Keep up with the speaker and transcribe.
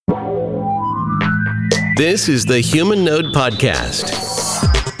This is the Humanode podcast.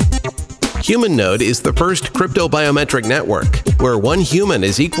 Humanode is the first crypto biometric network where one human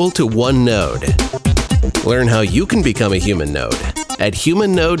is equal to one node. Learn how you can become a human node at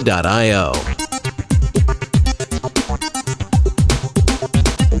humanode.io.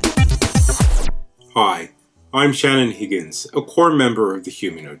 Hi, I'm Shannon Higgins, a core member of the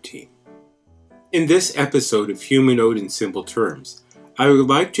Humanode team. In this episode of Humanode in Simple Terms, I would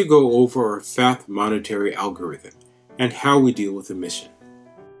like to go over our Fath monetary algorithm and how we deal with emission.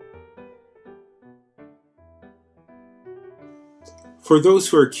 For those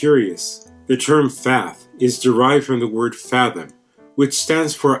who are curious, the term Fath is derived from the word fathom, which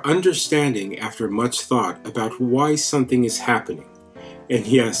stands for understanding after much thought about why something is happening. And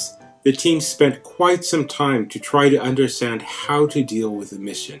yes, the team spent quite some time to try to understand how to deal with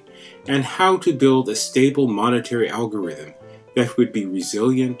emission and how to build a stable monetary algorithm that would be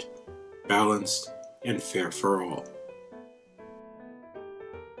resilient, balanced, and fair for all.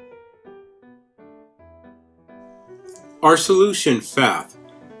 Our solution, Fath,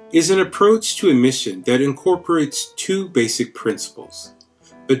 is an approach to emission that incorporates two basic principles.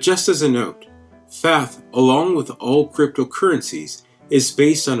 But just as a note, Fath, along with all cryptocurrencies, is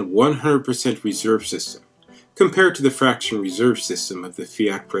based on a 100% reserve system, compared to the fraction reserve system of the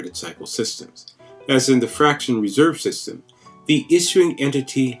fiat credit cycle systems. As in the fraction reserve system, the issuing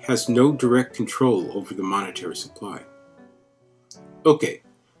entity has no direct control over the monetary supply. Okay,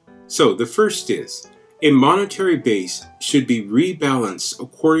 so the first is, a monetary base should be rebalanced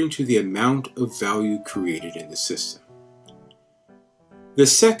according to the amount of value created in the system. The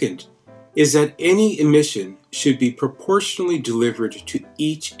second is that any emission should be proportionally delivered to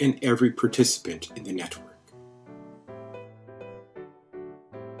each and every participant in the network.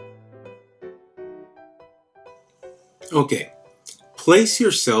 Okay, place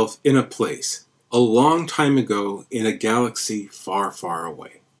yourself in a place a long time ago in a galaxy far, far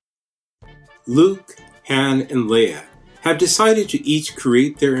away. Luke, Han, and Leia have decided to each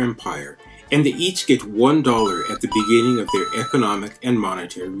create their empire, and they each get $1 at the beginning of their economic and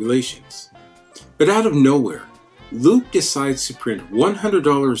monetary relations. But out of nowhere, Luke decides to print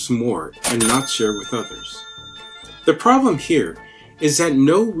 $100 more and not share with others. The problem here is that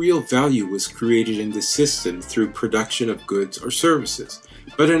no real value was created in the system through production of goods or services,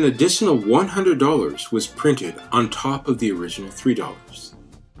 but an additional $100 was printed on top of the original $3.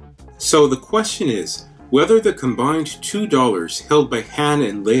 So the question is whether the combined $2 held by Han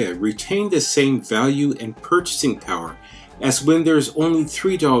and Leia retain the same value and purchasing power as when there's only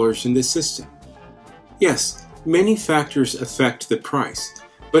 $3 in the system. Yes, many factors affect the price,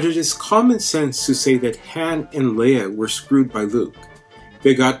 but it is common sense to say that Han and Leia were screwed by Luke.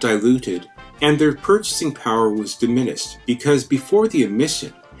 They got diluted, and their purchasing power was diminished because before the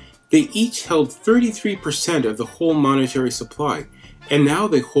emission, they each held 33% of the whole monetary supply, and now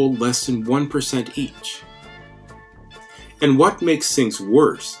they hold less than 1% each. And what makes things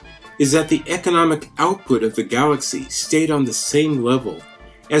worse is that the economic output of the galaxy stayed on the same level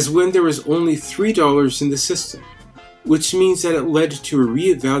as when there was only $3 in the system, which means that it led to a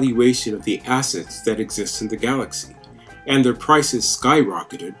reevaluation of the assets that exist in the galaxy, and their prices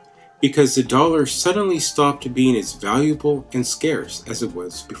skyrocketed because the dollar suddenly stopped being as valuable and scarce as it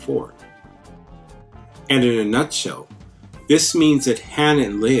was before. And in a nutshell, this means that Han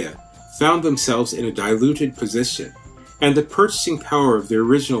and Leia found themselves in a diluted position, and the purchasing power of their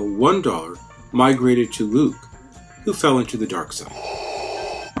original $1 migrated to Luke, who fell into the dark side.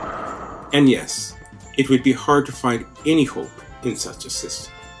 And yes, it would be hard to find any hope in such a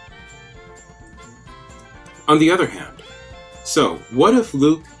system. On the other hand, so what if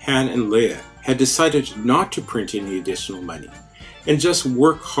Luke, Han, and Leia had decided not to print any additional money and just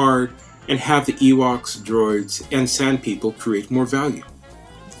work hard and have the Ewoks, droids, and Sand People create more value?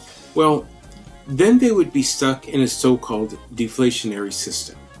 Well, then they would be stuck in a so-called deflationary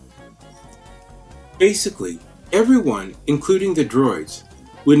system. Basically, everyone, including the droids,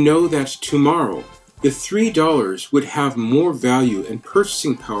 would know that tomorrow the $3 would have more value and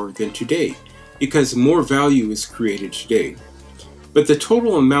purchasing power than today because more value is created today. But the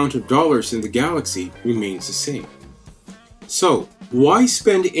total amount of dollars in the galaxy remains the same. So, why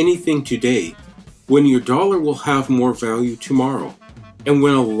spend anything today when your dollar will have more value tomorrow, and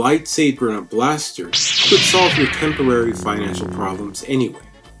when a lightsaber and a blaster could solve your temporary financial problems anyway?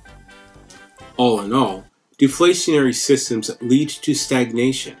 All in all, deflationary systems lead to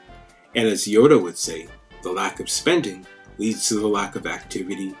stagnation, and as Yoda would say, the lack of spending leads to the lack of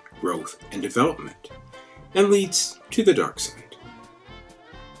activity, growth, and development, and leads to the dark side.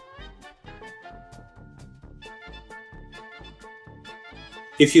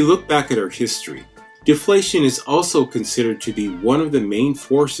 If you look back at our history, Deflation is also considered to be one of the main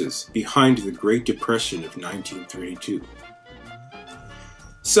forces behind the Great Depression of 1932.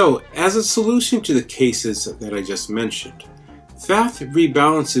 So, as a solution to the cases that I just mentioned, Fath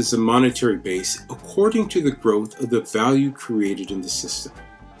rebalances the monetary base according to the growth of the value created in the system.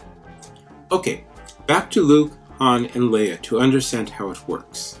 Okay, back to Luke, Han, and Leia to understand how it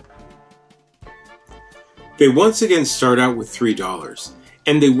works. They once again start out with $3,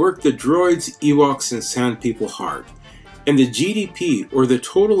 and they work the droids, Ewoks, and Sand People hard, and the GDP, or the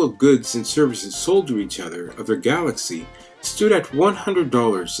total of goods and services sold to each other of their galaxy, stood at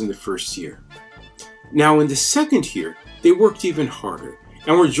 $100 in the first year. Now in the second year, they worked even harder,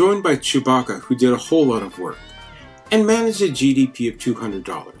 and were joined by Chewbacca, who did a whole lot of work, and managed a GDP of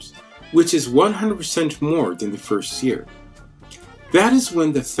 $200, which is 100% more than the first year. That is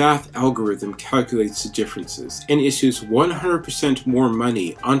when the Fath algorithm calculates the differences and issues 100% more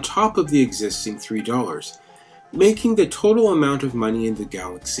money on top of the existing $3, making the total amount of money in the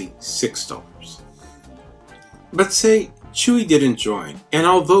galaxy $6. But say Chewie didn't join, and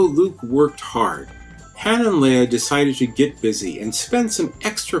although Luke worked hard, Han and Leia decided to get busy and spend some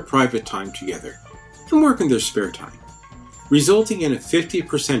extra private time together and work in their spare time, resulting in a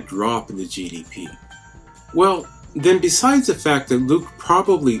 50% drop in the GDP. Well, then besides the fact that Luke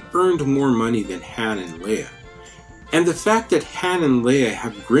probably earned more money than Han and Leia, and the fact that Han and Leia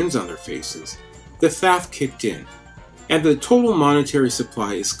have grins on their faces, the Fath kicked in, and the total monetary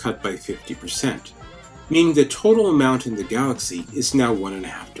supply is cut by 50%, meaning the total amount in the galaxy is now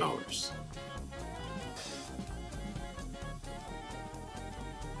 $1.50.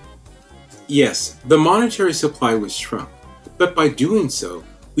 Yes, the monetary supply was shrunk, but by doing so,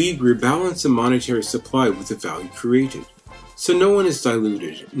 we rebalance the monetary supply with the value created. So no one is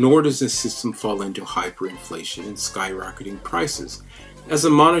diluted, nor does the system fall into hyperinflation and skyrocketing prices, as the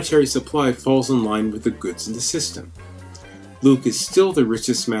monetary supply falls in line with the goods in the system. Luke is still the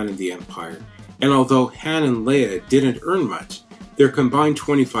richest man in the Empire, and although Han and Leia didn't earn much, their combined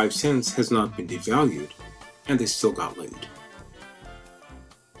 25 cents has not been devalued, and they still got laid.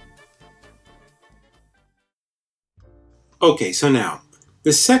 Okay, so now,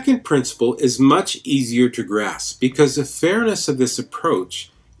 the second principle is much easier to grasp because the fairness of this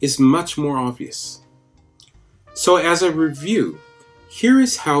approach is much more obvious. So as a review, here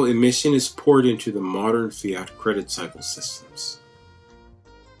is how emission is poured into the modern fiat credit cycle systems.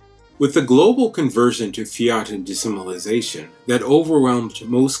 With the global conversion to fiat and decimalization that overwhelmed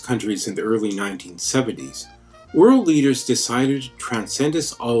most countries in the early 1970s, world leaders decided to transcend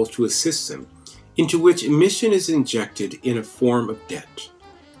us all to a system into which emission is injected in a form of debt.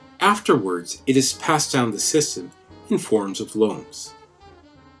 Afterwards, it is passed down the system in forms of loans.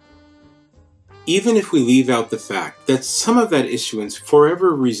 Even if we leave out the fact that some of that issuance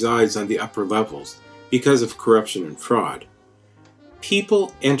forever resides on the upper levels because of corruption and fraud,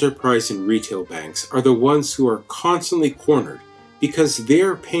 people, enterprise, and retail banks are the ones who are constantly cornered because they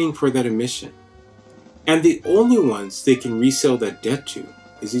are paying for that emission. And the only ones they can resell that debt to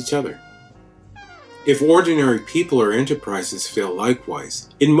is each other. If ordinary people or enterprises fail likewise,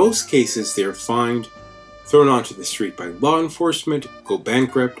 in most cases they are fined, thrown onto the street by law enforcement, go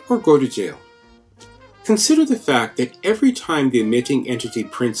bankrupt, or go to jail. Consider the fact that every time the emitting entity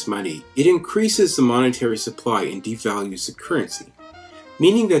prints money, it increases the monetary supply and devalues the currency,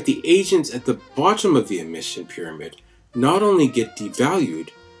 meaning that the agents at the bottom of the emission pyramid not only get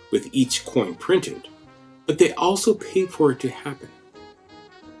devalued with each coin printed, but they also pay for it to happen.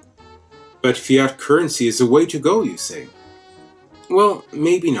 But fiat currency is the way to go, you say? Well,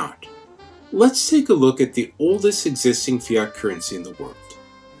 maybe not. Let's take a look at the oldest existing fiat currency in the world.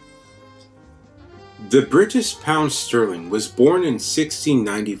 The British pound sterling was born in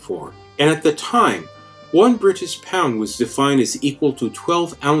 1694, and at the time, 1 British pound was defined as equal to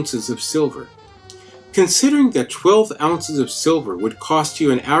 12 ounces of silver. Considering that 12 ounces of silver would cost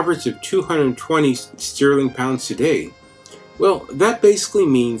you an average of 220 sterling pounds today, well, that basically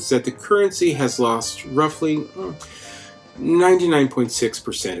means that the currency has lost roughly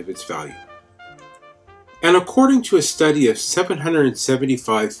 99.6% of its value. And according to a study of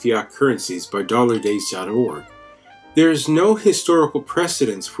 775 fiat currencies by dollardays.org, there is no historical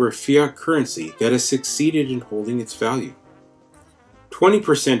precedence for a fiat currency that has succeeded in holding its value.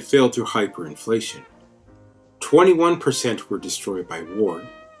 20% failed through hyperinflation. 21% were destroyed by war.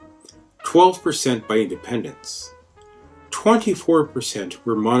 12% by independence. 24%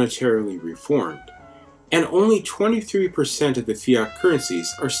 were monetarily reformed, and only 23% of the fiat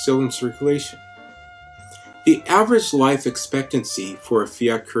currencies are still in circulation. The average life expectancy for a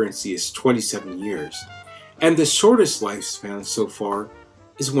fiat currency is 27 years, and the shortest lifespan so far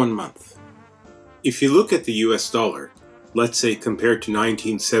is 1 month. If you look at the US dollar, let's say compared to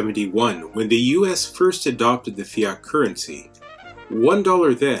 1971 when the US first adopted the fiat currency,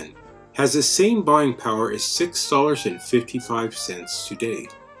 $1 then has the same buying power as $6.55 today.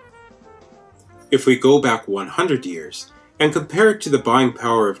 If we go back 100 years and compare it to the buying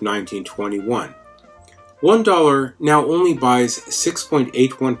power of 1921, $1 now only buys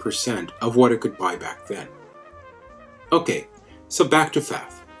 6.81% of what it could buy back then. Okay, so back to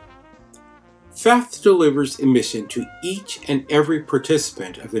Fath. Fath delivers emission to each and every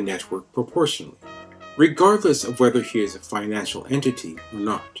participant of the network proportionally, regardless of whether he is a financial entity or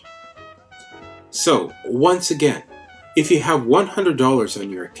not. So, once again, if you have $100 on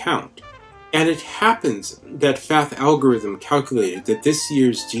your account, and it happens that Fath algorithm calculated that this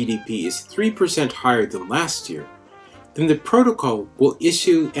year's GDP is 3% higher than last year, then the protocol will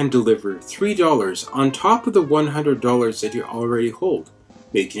issue and deliver $3 on top of the $100 that you already hold,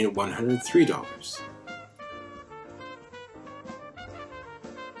 making it $103.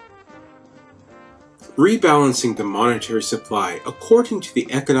 Rebalancing the monetary supply according to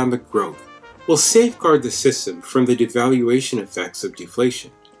the economic growth will safeguard the system from the devaluation effects of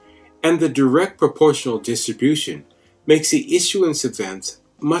deflation, and the direct proportional distribution makes the issuance events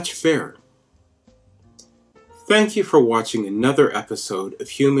much fairer. Thank you for watching another episode of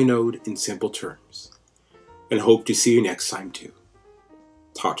Humanode in simple terms, and hope to see you next time too.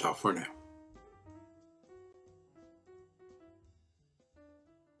 Ta-ta for now.